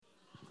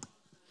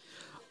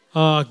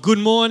Good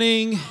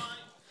morning.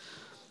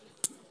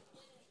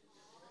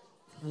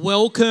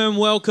 Welcome.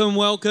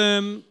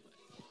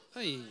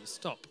 Hey,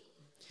 stop.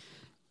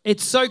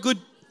 It's so good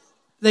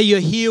that you're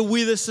here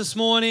with us this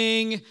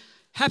morning.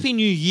 Happy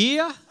New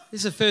Year.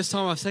 This is the first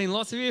time I've seen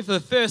lots of you for the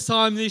first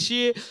time this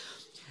year.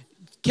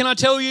 Can I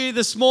tell you,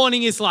 this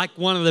morning is like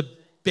one of the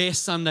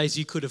best Sundays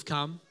you could have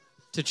come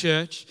to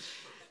church.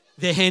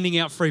 They're handing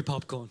out free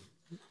popcorn.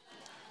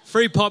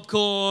 Free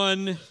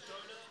popcorn.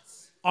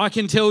 I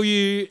can tell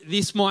you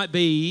this might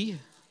be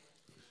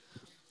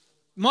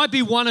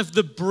one of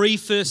the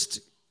briefest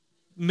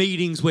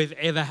meetings we've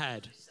ever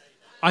had.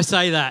 I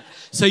say that.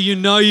 So you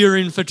know you're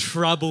in for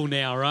trouble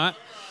now, right?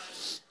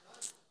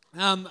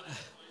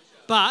 Welcome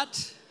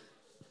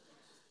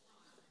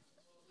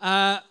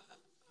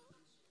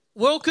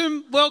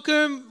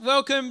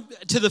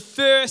to the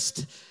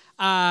first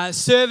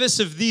service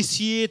of this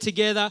year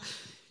together.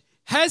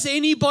 Has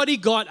anybody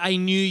got a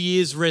New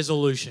Year's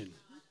resolution?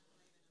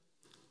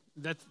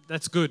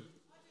 That's good.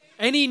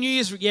 Any New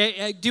Year's?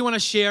 Yeah. Do you want to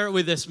share it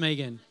with us,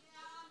 Megan?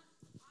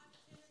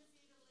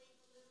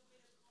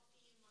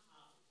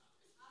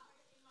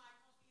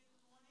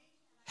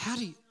 How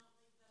do you?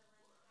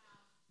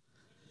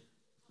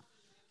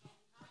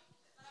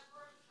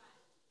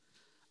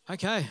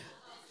 Okay.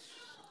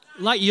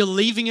 Like you're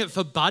leaving it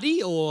for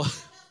Buddy, or?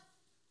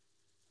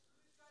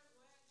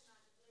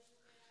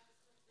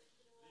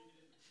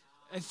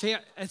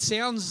 It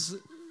sounds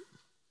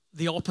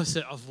the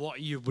opposite of what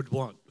you would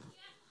want.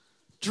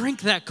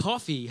 Drink that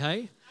coffee,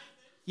 hey?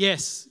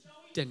 Yes,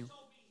 Daniel.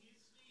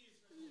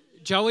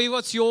 Joey,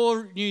 what's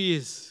your New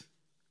Year's?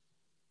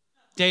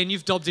 Dan,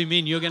 you've dobbed him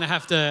in. You're going to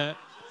have to...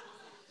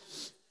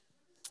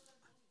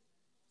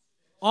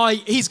 Oh,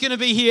 he's going to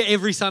be here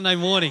every Sunday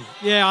morning.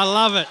 Yeah, I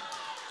love it.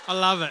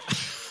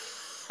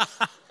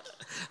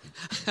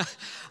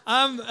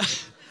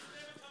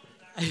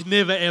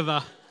 Never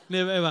ever.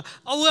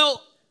 Oh,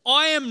 well,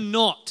 I am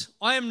not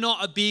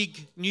a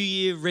big New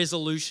Year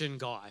resolution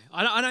guy.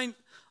 I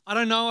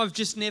don't know. I've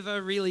just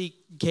never really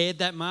cared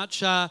that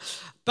much. But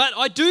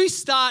I do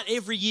start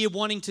every year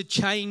wanting to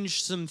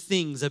change some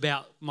things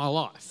about my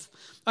life.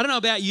 I don't know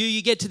about you.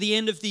 You get to the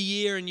end of the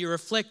year and you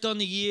reflect on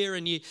the year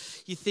and you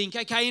think,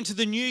 okay, into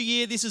the new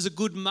year, this is a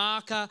good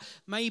marker.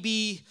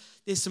 Maybe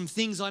there's some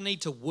things I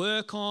need to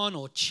work on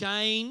or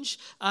change.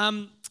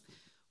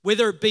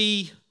 Whether it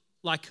be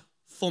like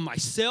for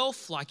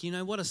myself, like,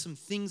 what are some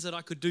things that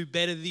I could do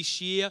better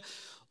this year?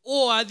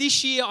 Or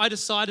this year I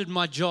decided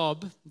my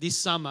job this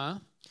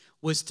summer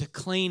was to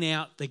clean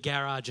out the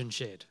garage and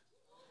shed.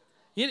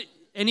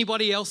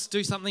 Anybody else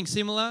do something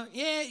similar?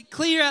 Yeah,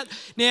 clear out.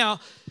 Now,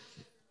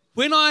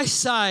 when I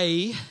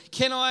say,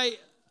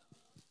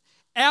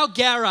 our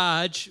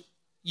garage,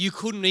 you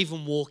couldn't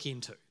even walk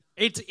into.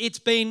 It's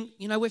been,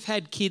 we've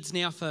had kids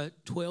now for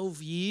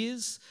 12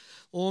 years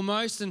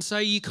almost, and so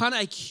you kind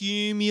of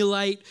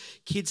accumulate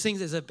kids' things.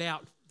 There's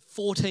about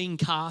 14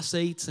 car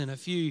seats and a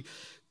few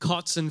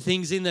cots and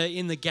things in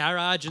the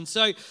garage, and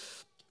so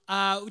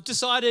we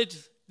decided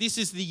this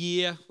is the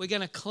year. We're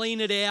going to clean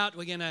it out.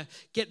 We're going to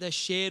get the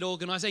shed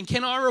organised. And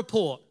can I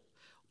report,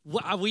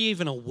 are we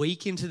even a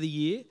week into the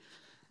year?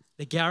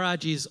 The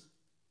garage is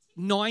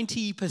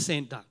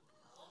 90% done.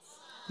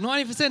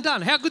 90%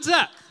 done. How good's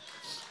that?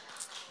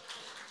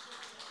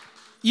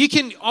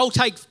 I'll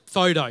take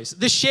photos.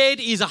 The shed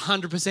is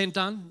 100%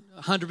 done.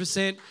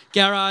 100%.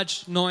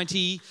 Garage,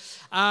 90.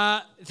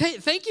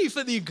 Thank you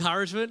for the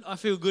encouragement. I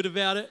feel good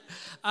about it.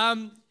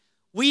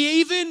 We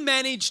even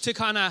managed to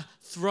kind of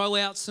throw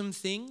out some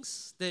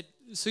things that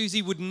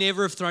Susie would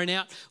never have thrown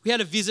out. We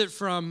had a visit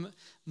from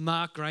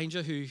Mark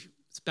Granger, who's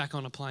back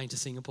on a plane to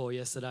Singapore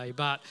yesterday,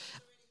 but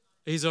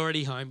he's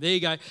already home. There you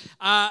go.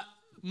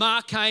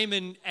 Mark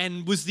came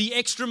and was the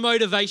extra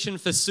motivation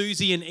for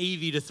Susie and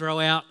Evie to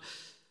throw out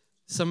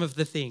some of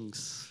the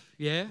things.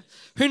 Yeah?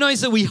 Who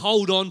knows that we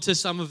hold on to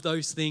some of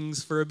those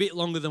things for a bit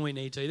longer than we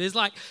need to. There's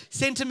like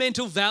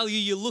sentimental value.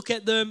 You look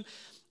at them,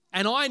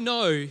 and I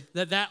know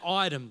that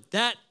item,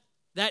 that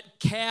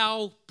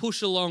cow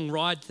push-along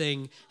ride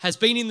thing has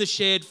been in the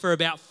shed for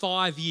about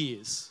 5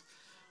 years,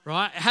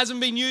 right? It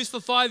hasn't been used for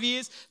 5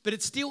 years, but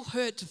it still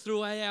hurt to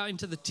throw it out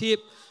into the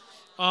tip.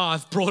 Oh,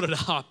 I've brought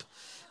it up.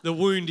 The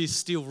wound is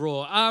still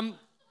raw.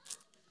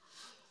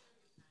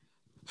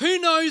 Who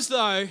knows,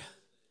 though,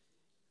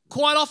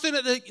 quite often,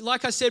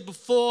 like I said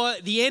before,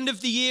 the end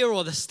of the year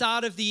or the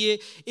start of the year,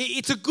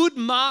 it's a good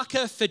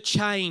marker for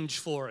change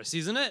for us,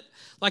 isn't it?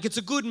 Like it's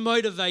a good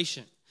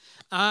motivation.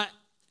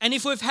 And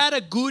if we've had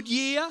a good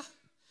year,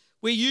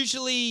 we're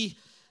usually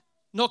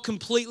not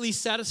completely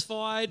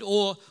satisfied.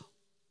 Or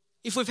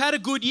if we've had a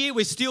good year,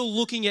 we're still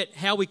looking at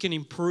how we can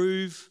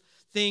improve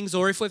things.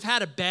 Or if we've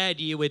had a bad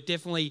year, we're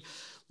definitely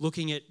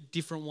looking at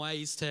different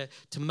ways to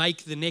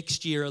make the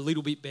next year a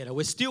little bit better.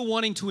 We're still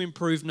wanting to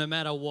improve no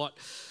matter what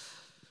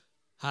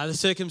the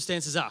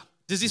circumstances are.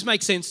 Does this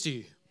make sense to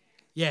you?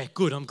 Yeah,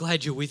 good. I'm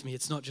glad you're with me.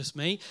 It's not just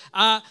me.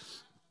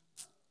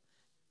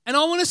 And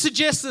I want to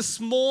suggest this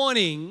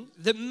morning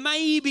that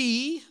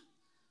maybe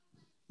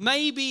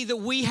that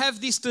we have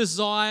this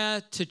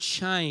desire to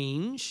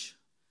change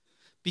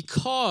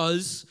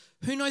because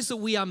who knows that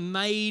we are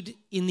made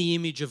in the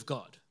image of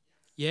God?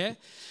 Yeah?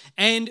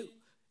 And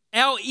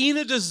our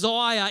inner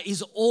desire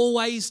is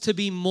always to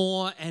be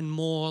more and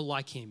more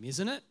like him,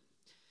 isn't it?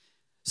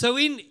 So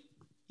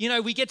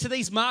we get to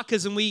these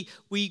markers and we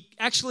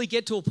actually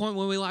get to a point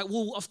where we're like,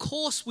 well, of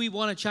course we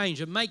want to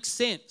change. It makes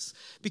sense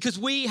because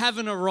we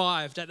haven't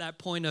arrived at that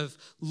point of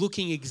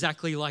looking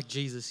exactly like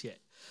Jesus yet.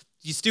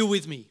 You still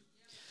with me?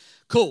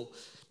 Cool.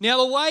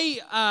 Now, the way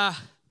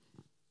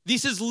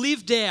this is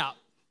lived out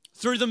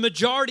through the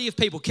majority of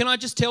people, can I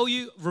just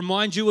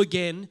remind you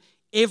again,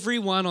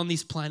 everyone on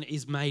this planet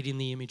is made in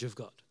the image of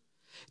God.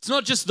 It's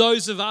not just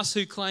those of us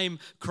who claim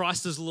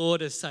Christ as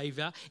Lord, as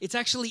Savior. It's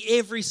actually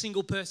every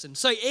single person.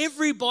 So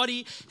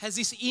everybody has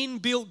this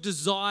inbuilt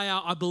desire,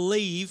 I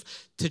believe,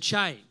 to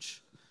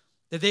change.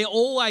 That they're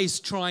always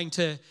trying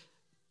to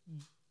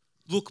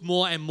look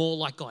more and more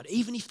like God,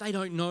 even if they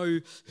don't know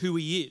who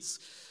he is.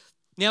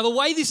 Now, the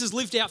way this is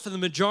lived out for the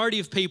majority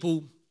of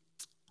people,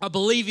 I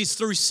believe, is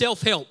through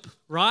self-help,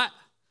 right?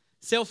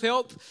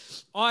 Self-help.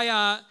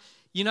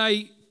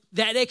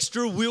 That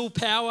extra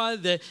willpower,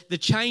 the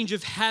change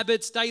of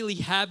habits, daily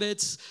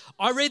habits.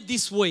 I read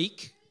this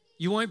week,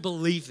 you won't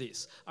believe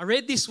this. I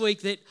read this week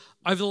that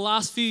over the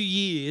last few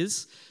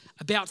years,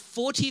 about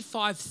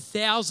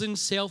 45,000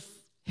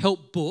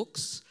 self-help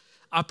books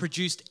are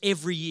produced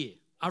every year,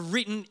 are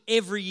written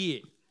every year.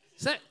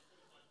 Is that?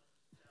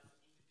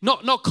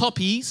 Not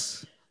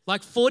copies,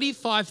 like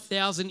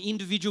 45,000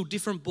 individual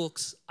different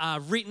books are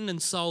written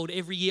and sold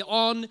every year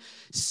on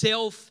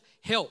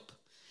self-help.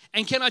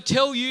 And can I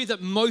tell you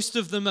that most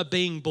of them are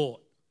being bought?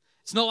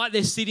 It's not like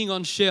they're sitting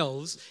on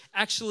shelves.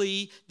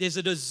 Actually, there's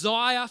a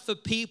desire for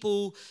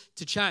people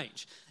to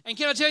change. And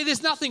can I tell you,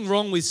 there's nothing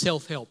wrong with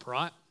self-help,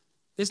 right?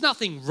 There's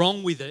nothing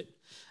wrong with it.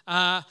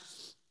 I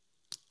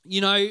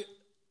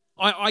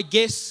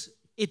guess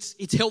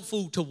it's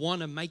helpful to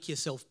want to make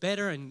yourself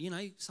better. And,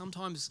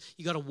 sometimes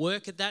you got to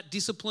work at that.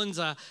 Disciplines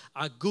are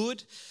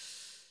good.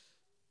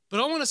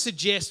 But I want to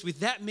suggest with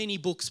that many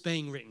books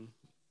being written,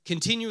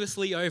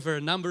 continuously over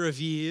a number of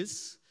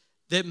years,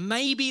 that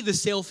maybe the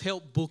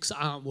self-help books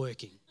aren't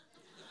working.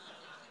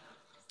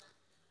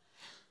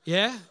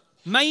 Yeah?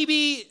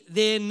 Maybe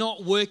they're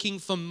not working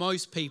for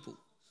most people.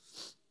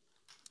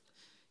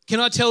 Can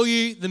I tell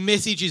you, the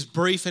message is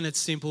brief and it's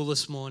simple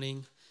this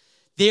morning.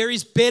 There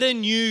is better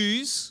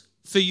news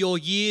for your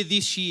year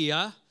this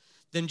year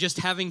than just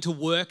having to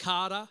work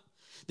harder.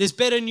 There's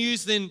better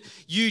news than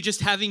you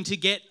just having to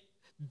get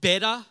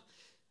better.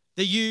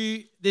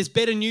 There's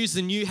better news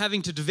than you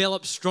having to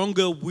develop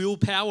stronger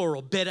willpower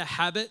or better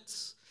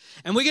habits.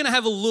 And we're going to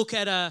have a look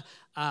at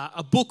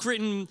a book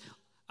written,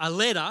 a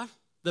letter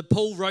that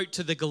Paul wrote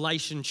to the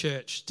Galatian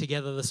church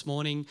together this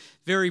morning.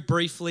 Very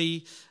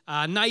briefly,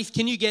 Nath,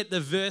 can you get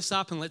the verse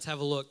up and let's have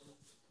a look?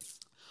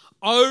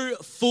 Oh,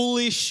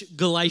 foolish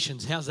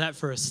Galatians. How's that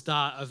for a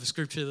start of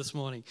scripture this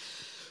morning?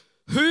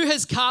 Who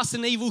has cast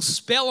an evil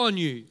spell on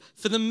you?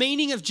 For the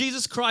meaning of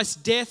Jesus Christ's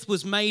death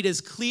was made as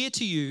clear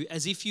to you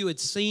as if you had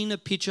seen a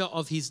picture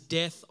of his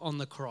death on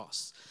the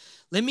cross.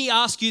 Let me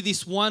ask you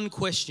this one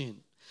question.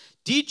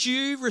 Did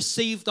you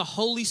receive the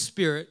Holy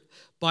Spirit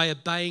by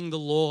obeying the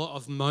law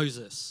of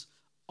Moses?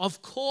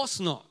 Of course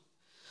not.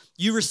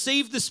 You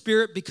received the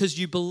Spirit because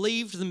you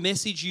believed the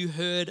message you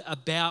heard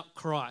about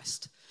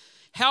Christ.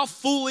 How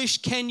foolish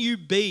can you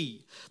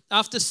be?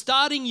 After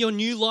starting your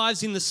new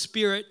lives in the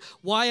Spirit,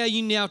 why are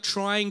you now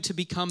trying to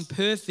become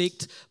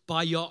perfect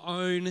by your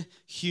own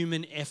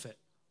human effort?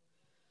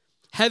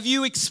 Have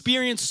you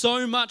experienced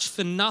so much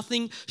for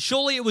nothing?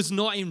 Surely it was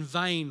not in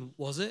vain,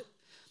 was it?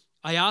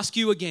 I ask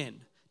you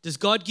again, does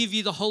God give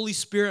you the Holy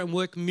Spirit and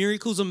work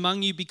miracles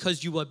among you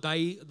because you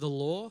obey the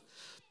law?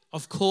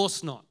 Of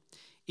course not.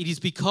 It is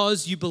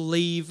because you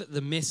believe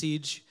the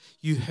message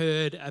you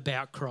heard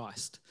about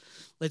Christ.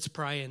 Let's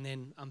pray and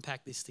then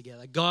unpack this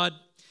together. God,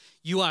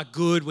 you are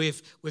good.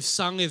 We've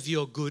sung of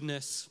your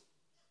goodness.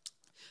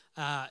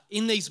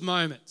 In these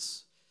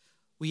moments,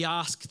 we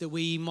ask that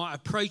we might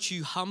approach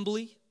you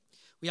humbly.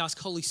 We ask,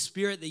 Holy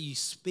Spirit, that you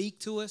speak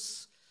to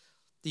us,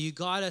 that you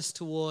guide us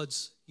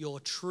towards your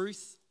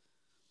truth.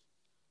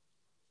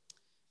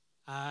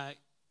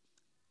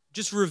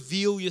 Just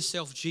reveal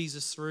yourself,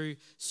 Jesus, through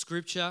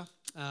Scripture.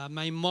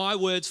 May my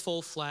words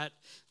fall flat.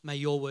 May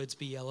your words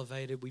be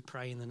elevated. We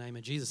pray in the name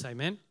of Jesus.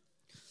 Amen.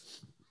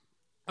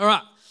 All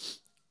right.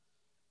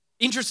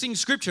 Interesting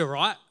scripture,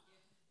 right?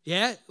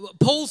 Yeah.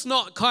 Paul's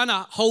not kind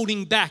of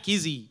holding back,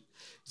 is he?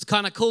 He's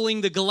kind of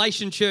calling the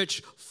Galatian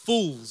church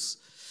fools.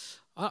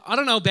 I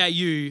don't know about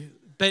you,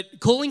 but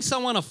calling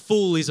someone a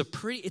fool is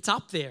it's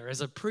up there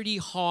as a pretty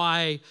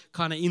high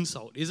kind of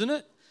insult, isn't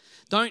it?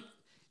 Don't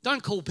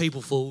call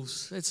people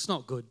fools. It's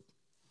not good.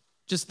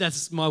 Just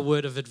that's my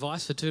word of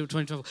advice for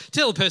 2024.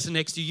 Tell the person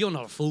next to you, you're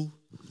not a fool.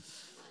 That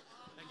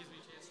gives me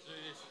a chance to do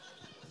this.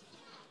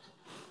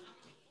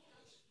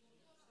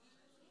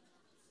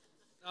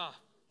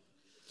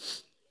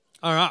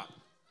 All right.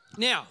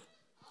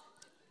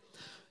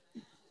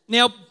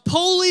 Now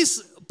Paul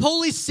is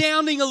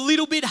sounding a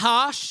little bit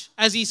harsh,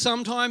 as he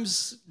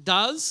sometimes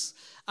does.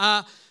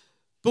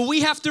 But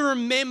we have to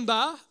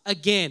remember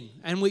again,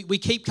 and we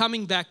keep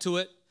coming back to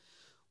it,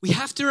 we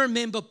have to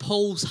remember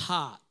Paul's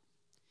heart.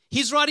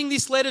 He's writing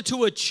this letter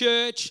to a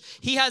church.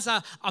 He has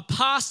a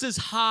pastor's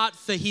heart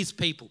for his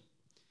people.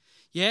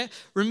 Yeah?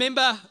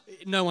 Remember,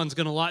 no one's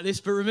going to like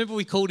this, but remember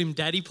we called him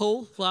Daddy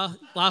Paul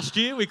last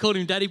year? We called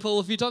him Daddy Paul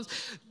a few times.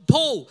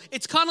 Paul,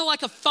 it's kind of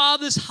like a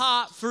father's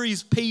heart for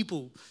his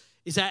people.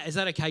 Is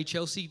that okay,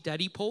 Chelsea?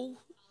 Daddy Paul?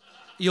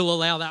 You'll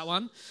allow that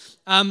one?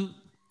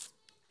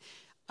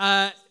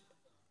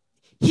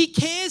 He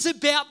cares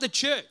about the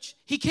church.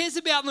 He cares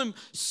about them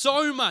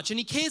so much, and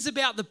he cares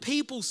about the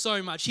people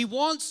so much. He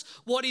wants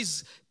what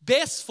is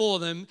best for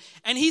them,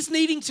 and he's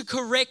needing to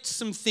correct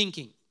some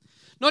thinking.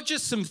 Not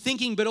just some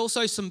thinking, but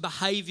also some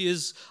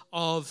behaviors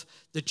of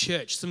the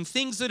church, some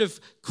things that have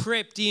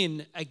crept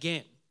in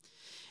again.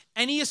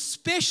 And he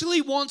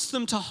especially wants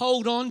them to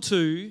hold on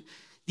to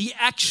the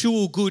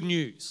actual good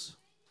news.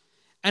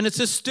 And it's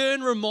a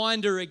stern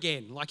reminder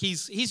again, like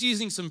he's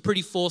using some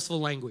pretty forceful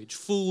language,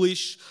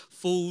 foolish,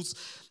 fools.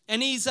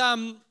 And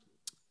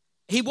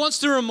he wants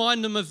to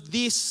remind them of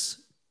this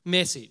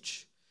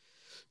message.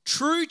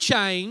 True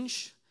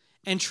change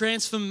and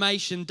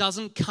transformation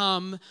doesn't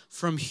come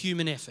from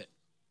human effort.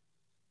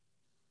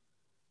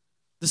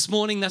 This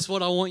morning, that's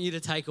what I want you to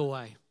take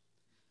away.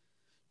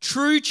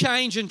 True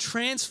change and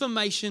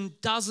transformation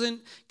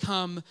doesn't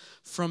come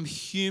from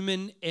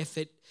human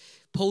effort.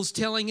 Paul's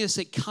telling us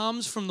it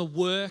comes from the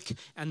work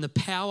and the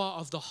power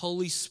of the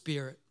Holy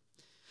Spirit,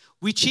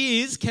 which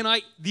is,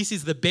 this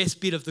is the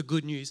best bit of the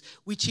good news,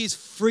 which is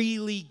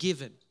freely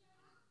given.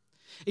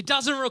 It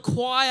doesn't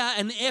require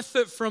an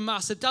effort from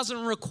us. It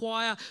doesn't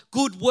require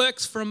good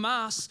works from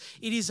us.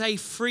 It is a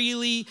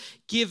freely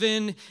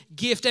given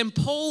gift. And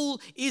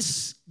Paul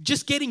is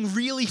just getting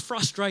really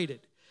frustrated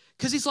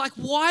because he's like,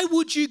 why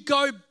would you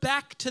go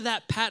back to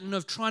that pattern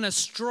of trying to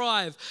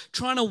strive,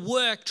 trying to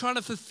work, trying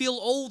to fulfill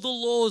all the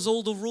laws,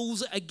 all the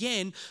rules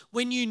again,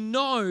 when you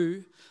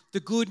know the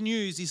good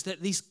news is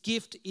that this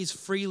gift is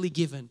freely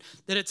given,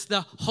 that it's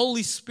the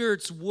Holy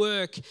Spirit's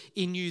work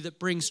in you that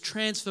brings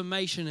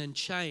transformation and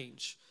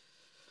change.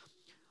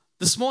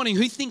 This morning,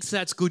 who thinks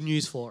that's good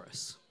news for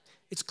us?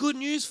 It's good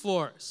news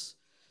for us.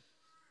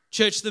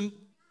 Church,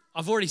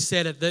 I've already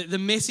said it, the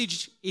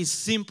message is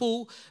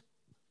simple,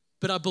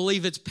 but I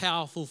believe it's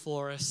powerful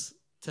for us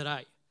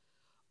today.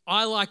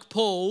 I, like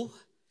Paul,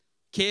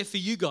 care for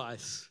you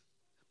guys.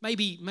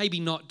 Maybe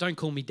not. Don't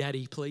call me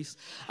daddy, please.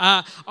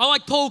 I,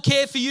 like Paul,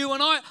 care for you,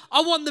 and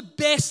I want the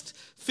best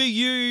for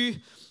you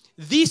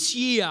this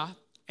year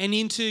and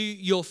into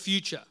your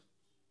future.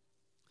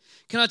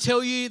 Can I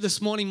tell you this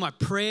morning, my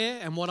prayer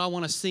and what I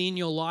want to see in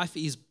your life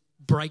is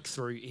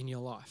breakthrough in your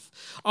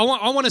life. I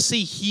want to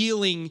see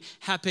healing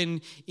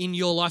happen in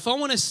your life. I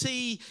want to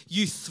see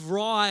you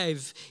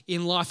thrive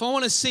in life. I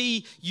want to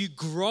see you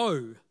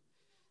grow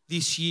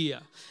this year.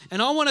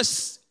 And I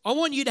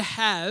want you to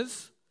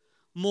have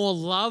more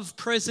love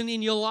present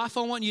in your life.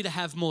 I want you to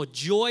have more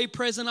joy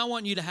present. I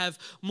want you to have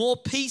more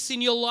peace in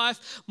your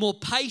life, more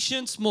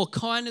patience, more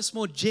kindness,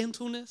 more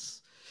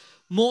gentleness,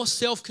 more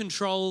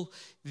self-control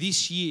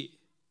this year.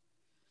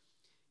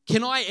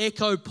 Can I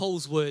echo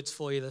Paul's words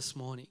for you this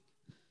morning?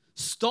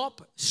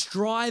 Stop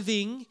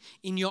striving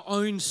in your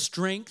own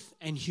strength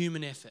and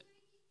human effort.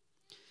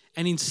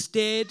 And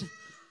instead,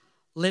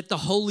 let the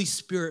Holy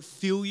Spirit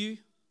fill you.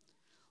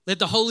 Let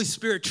the Holy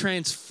Spirit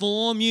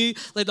transform you.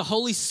 Let the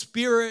Holy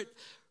Spirit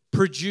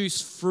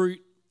produce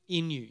fruit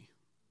in you.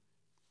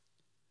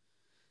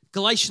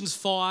 Galatians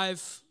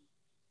 5,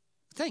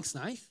 thanks,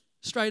 Nath,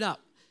 straight up,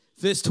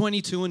 verse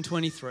 22 and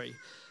 23.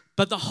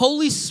 But the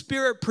Holy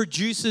Spirit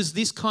produces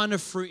this kind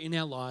of fruit in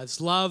our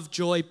lives: love,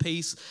 joy,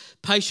 peace,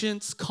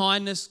 patience,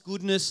 kindness,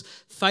 goodness,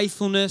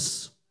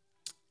 faithfulness,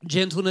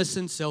 gentleness,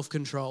 and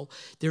self-control.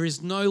 There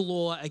is no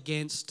law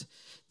against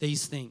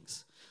these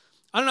things.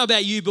 I don't know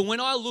about you, but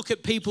when I look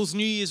at people's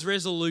New Year's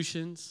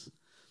resolutions,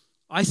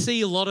 I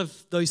see a lot of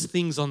those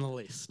things on the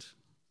list.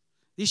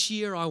 This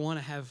year, I want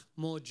to have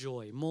more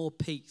joy, more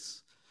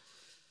peace.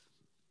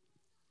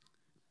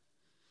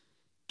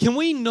 Can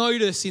we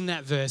notice in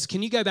that verse,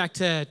 can you go back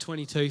to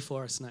 22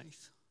 for us, Nath?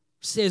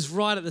 It says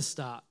right at the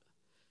start,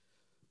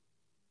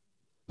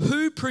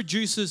 who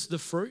produces the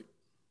fruit?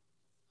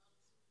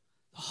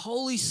 The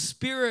Holy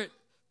Spirit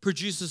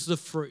produces the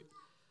fruit,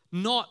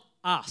 not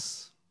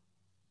us.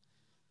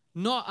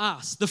 Not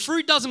us. The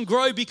fruit doesn't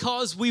grow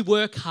because we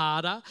work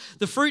harder.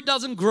 The fruit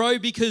doesn't grow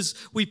because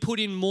we put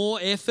in more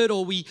effort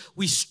or we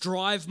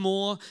strive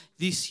more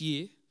this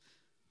year.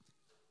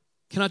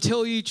 Can I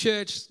tell you,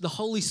 church, the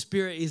Holy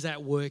Spirit is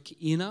at work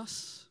in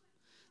us.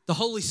 The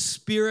Holy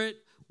Spirit,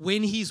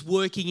 when He's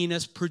working in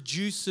us,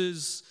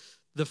 produces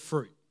the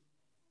fruit.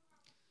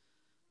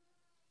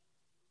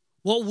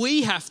 What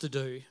we have to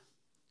do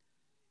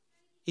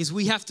is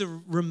we have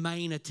to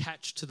remain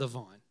attached to the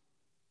vine.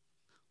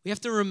 We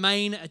have to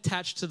remain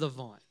attached to the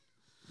vine.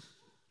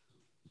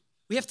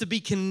 We have to be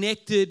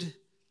connected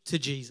to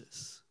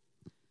Jesus.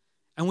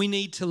 And we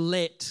need to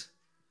let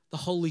the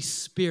Holy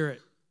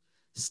Spirit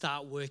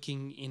start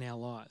working in our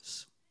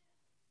lives.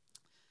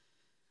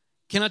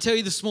 Can I tell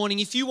you this morning,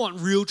 if you want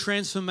real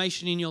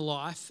transformation in your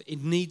life,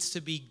 it needs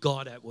to be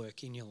God at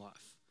work in your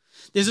life.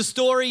 There's a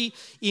story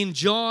in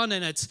John,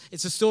 and it's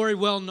a story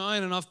well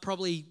known, and I've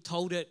probably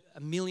told it a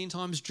million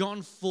times,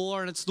 John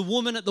 4, and it's the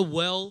woman at the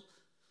well.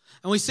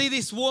 And we see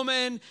this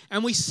woman,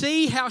 and we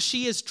see how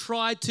she has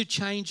tried to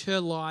change her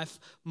life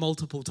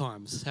multiple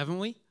times, haven't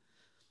we?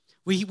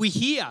 We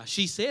hear,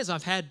 she says,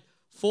 I've had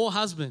 4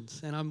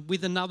 husbands, and I'm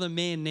with another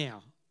man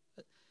now.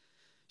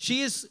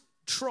 She has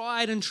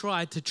tried and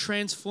tried to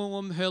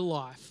transform her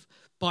life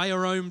by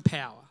her own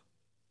power.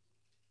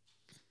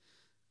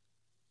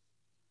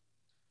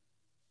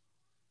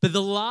 But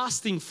the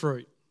lasting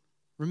fruit,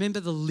 remember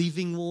the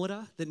living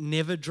water that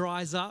never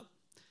dries up?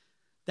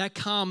 That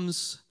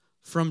comes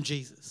from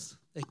Jesus.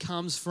 It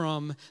comes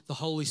from the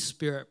Holy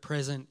Spirit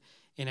present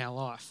in our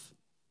life.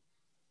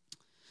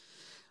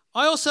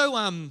 I also,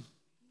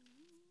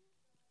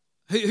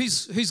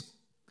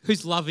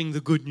 who's loving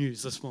the good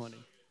news this morning?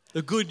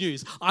 The good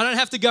news. I don't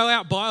have to go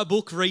out, buy a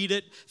book, read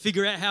it,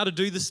 figure out how to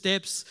do the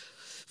steps,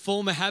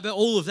 form a habit,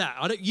 all of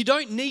that. You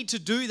don't need to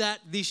do that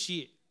this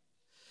year.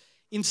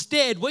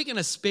 Instead, we're going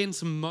to spend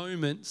some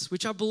moments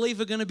which I believe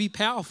are going to be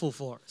powerful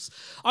for us.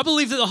 I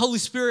believe that the Holy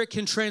Spirit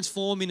can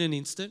transform in an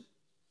instant,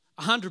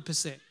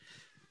 100%. That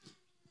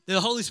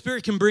the Holy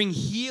Spirit can bring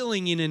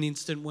healing in an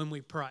instant when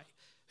we pray.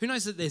 Who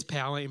knows that there's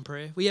power in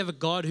prayer? We have a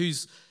God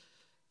who's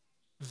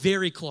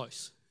very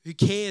close, who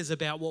cares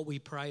about what we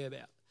pray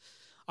about.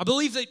 I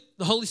believe that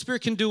the Holy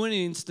Spirit can do it in an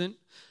instant,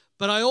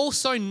 but I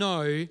also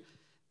know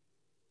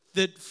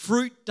that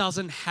fruit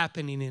doesn't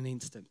happen in an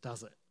instant,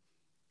 does it?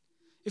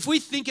 If we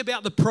think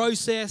about the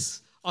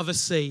process of a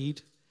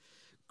seed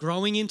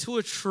growing into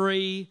a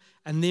tree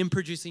and then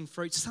producing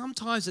fruit,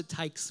 sometimes it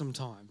takes some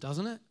time,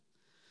 doesn't it?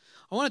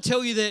 I want to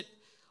tell you that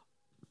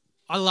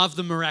I love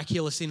the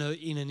miraculous in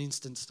an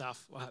instant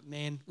stuff.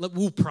 Man,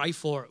 we'll pray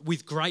for it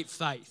with great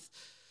faith.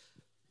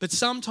 But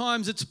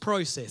sometimes it's a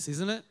process,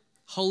 isn't it?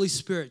 Holy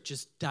Spirit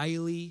just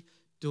daily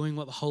doing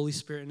what the Holy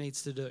Spirit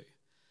needs to do.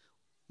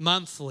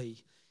 Monthly,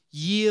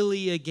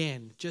 yearly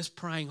again, just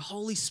praying,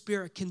 Holy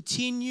Spirit,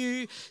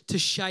 continue to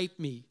shape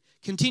me,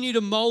 continue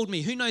to mold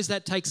me. Who knows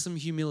that takes some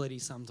humility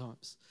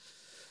sometimes.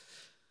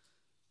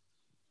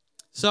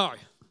 So,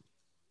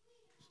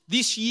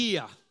 this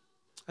year,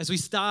 as we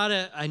start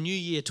a new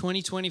year,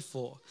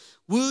 2024,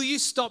 will you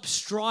stop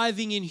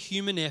striving in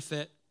human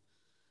effort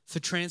for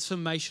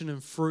transformation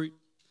and fruit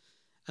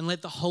and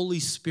let the Holy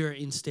Spirit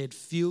instead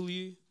fuel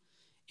you,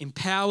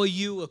 empower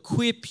you,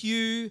 equip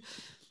you,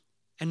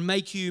 and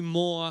make you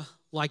more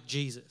like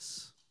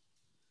Jesus?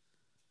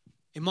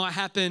 It might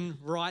happen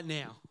right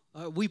now.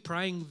 We're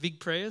praying big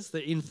prayers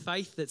that in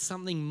faith that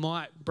something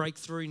might break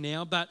through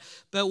now, but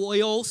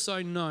we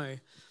also know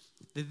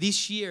that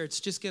this year it's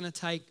just going to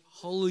take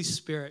Holy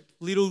Spirit,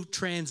 little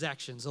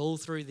transactions all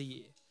through the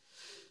year.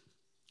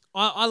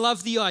 I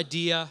love the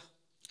idea,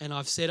 and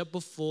I've said it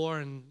before,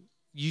 and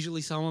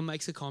usually someone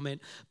makes a comment,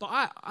 but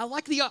I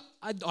like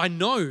I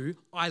know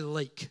I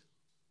leak,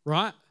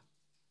 right?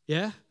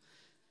 Yeah?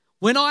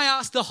 When I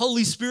ask the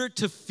Holy Spirit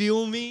to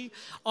fill me,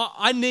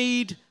 I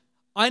need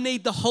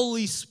the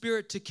Holy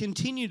Spirit to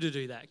continue to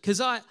do that,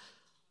 because I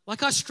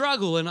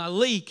struggle and I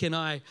leak and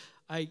I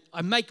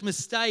make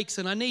mistakes,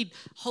 and I need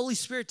Holy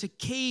Spirit to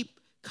keep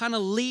kind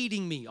of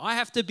leading me. I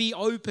have to be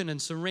open and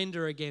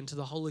surrender again to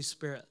the Holy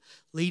Spirit,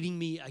 leading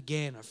me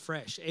again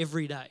afresh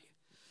every day.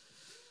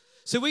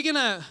 So we're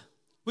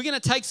gonna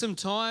take some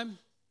time.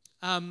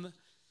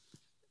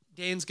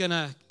 Dan's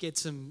gonna get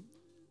some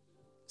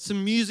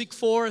music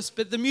for us,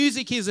 but the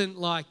music isn't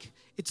like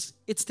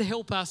it's to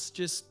help us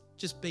just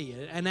be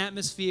an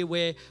atmosphere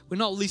where we're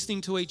not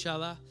listening to each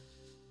other.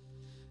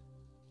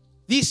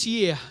 This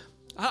year,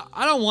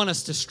 I don't want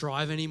us to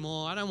strive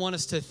anymore. I don't want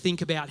us to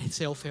think about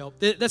self-help.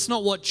 That's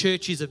not what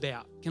church is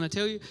about. Can I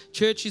tell you?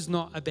 Church is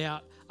not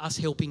about us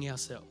helping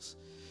ourselves.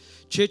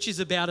 Church is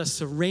about us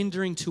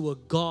surrendering to a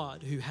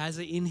God who has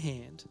it in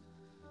hand.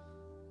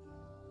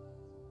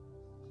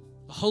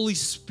 The Holy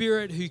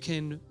Spirit who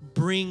can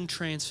bring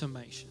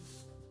transformation.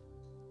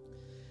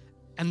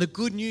 And the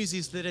good news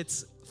is that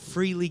it's a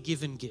freely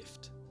given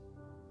gift.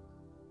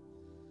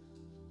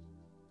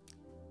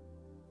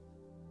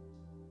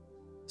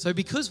 So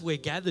because we're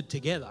gathered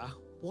together,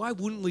 why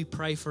wouldn't we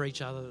pray for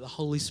each other that the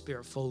Holy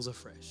Spirit falls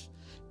afresh?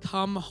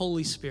 Come,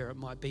 Holy Spirit,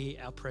 might be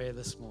our prayer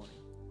this morning.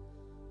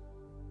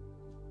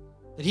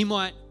 That He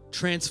might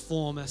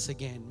transform us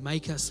again,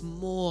 make us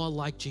more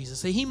like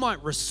Jesus. That He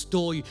might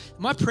restore you.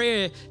 My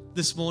prayer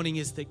this morning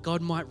is that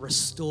God might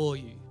restore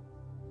you.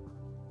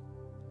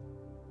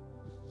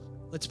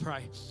 Let's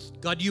pray.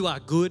 God, you are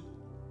good.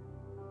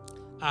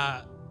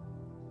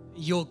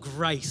 Your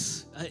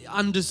grace,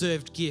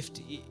 undeserved gift,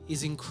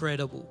 is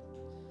incredible.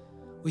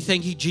 We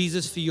thank you,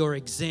 Jesus, for your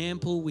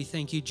example. We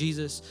thank you,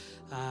 Jesus,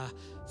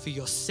 for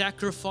your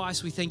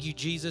sacrifice. We thank you,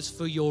 Jesus,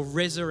 for your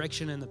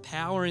resurrection and the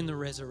power in the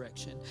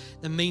resurrection.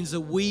 That means that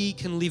we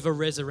can live a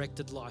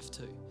resurrected life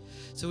too.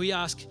 So we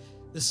ask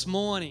this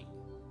morning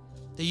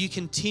That you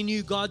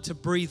continue, God, to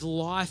breathe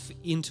life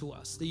into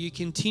us. That you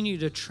continue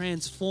to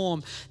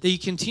transform. That you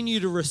continue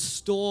to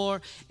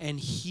restore and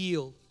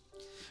heal.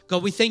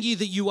 God, we thank you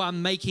that you are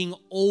making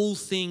all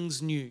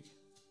things new.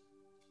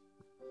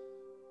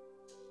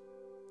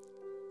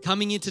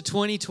 Coming into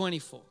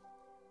 2024,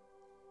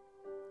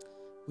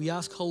 we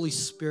ask, Holy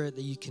Spirit,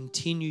 that you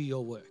continue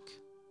your work.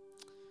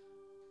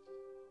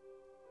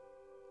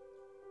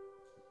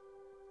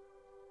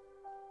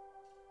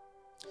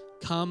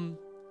 Come,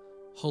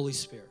 Holy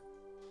Spirit.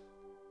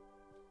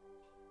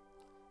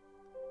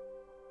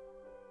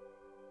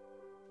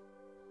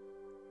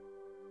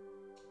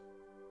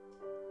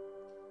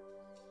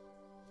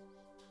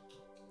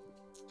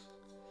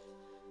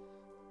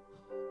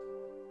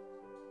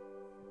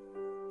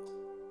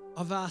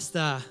 I've asked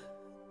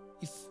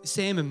if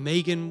Sam and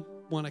Megan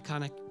want to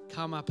kind of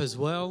come up as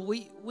well.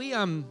 We'd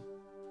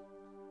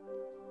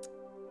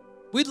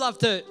love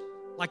to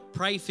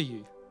pray for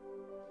you.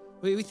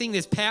 We think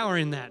there's power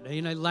in that,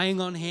 laying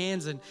on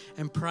hands and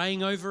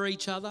praying over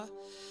each other.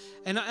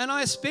 And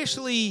I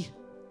especially,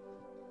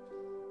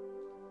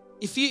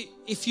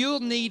 if you're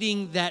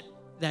needing that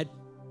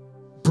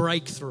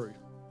breakthrough,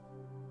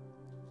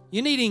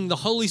 you're needing the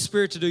Holy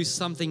Spirit to do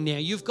something now.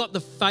 You've got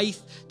the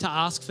faith to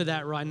ask for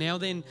that right now.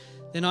 Then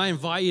I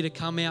invite you to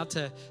come out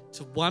to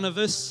one of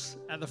us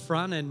at the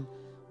front and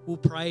we'll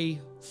pray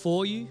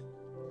for you.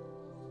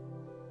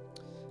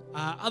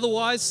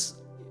 Otherwise,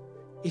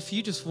 if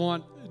you just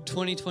want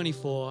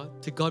 2024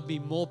 to God be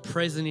more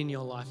present in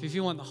your life, if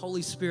you want the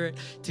Holy Spirit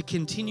to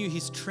continue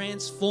his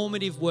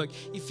transformative work,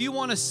 if you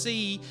want to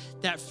see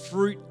that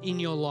fruit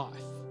in your life,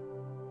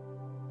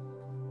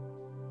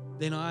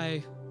 then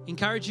I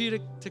encourage you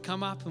to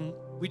come up and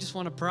we just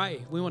want to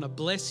pray. We want to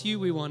bless you.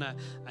 We want to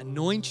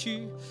anoint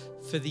you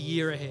for the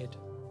year ahead.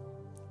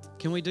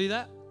 Can we do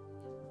that?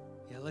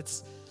 Yeah,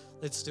 let's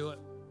do it.